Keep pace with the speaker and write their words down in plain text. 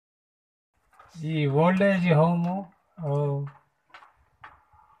ఈ old age home,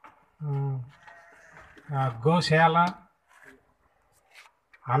 గోశాల,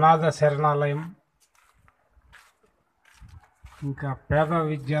 అనాథ శరణాలయం, ఇంకా పేద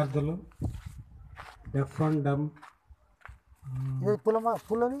విద్యార్థులు, డెఫ్ అండ్ డమ్ వ్యక్తులు,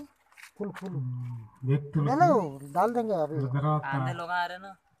 తర్వాత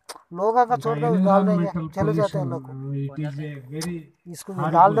लोगा का छोड़ दो, डाल देंगे, चले जाते हैं लोग। it is a very इसको भी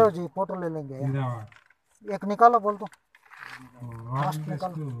डाल दो जी, फोटो ले लेंगे। एक निकालो बोल दो,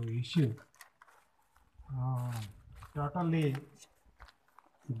 issue. Totally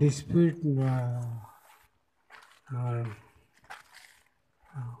dispute,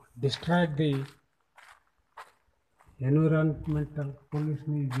 destroyed the environmental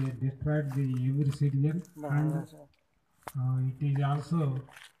pollution, is destroyed the every citizen, and it is also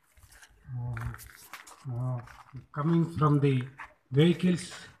coming from the vehicles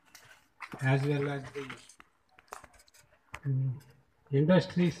as well as the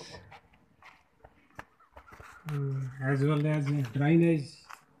industries, as well as drainage.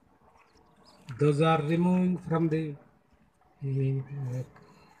 Those are removing from the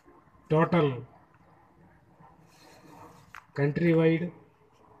total countrywide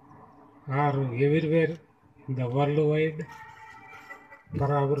or everywhere in the worldwide. For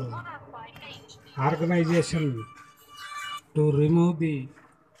our organization to remove the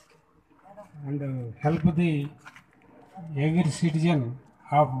and help the every citizen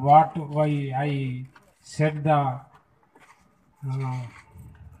of what why I said the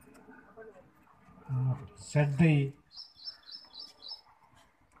set the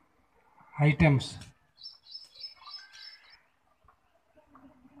items.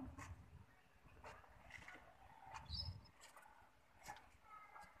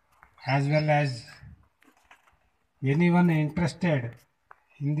 As well as anyone interested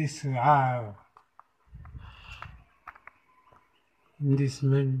in this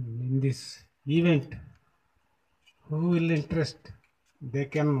event, who will interest, they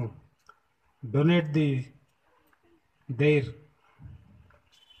can donate their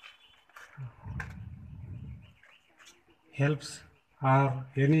helps or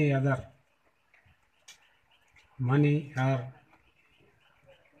any other money or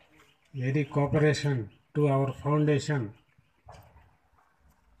any cooperation to our foundation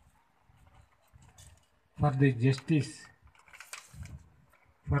for the justice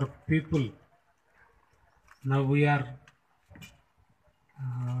for people. Now we are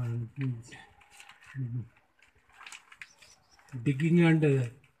digging and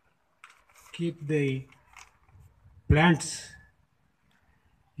keep the plants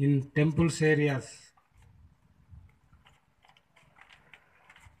in temples areas.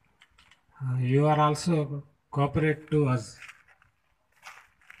 You are also cooperate to us.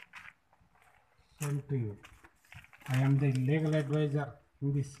 Same to you. I am the legal advisor in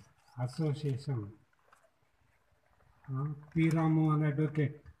this association. P. Ramu, an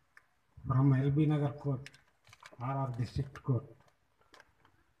advocate from LB Nagar Court, RR District Court,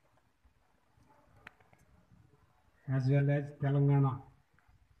 as well as Telangana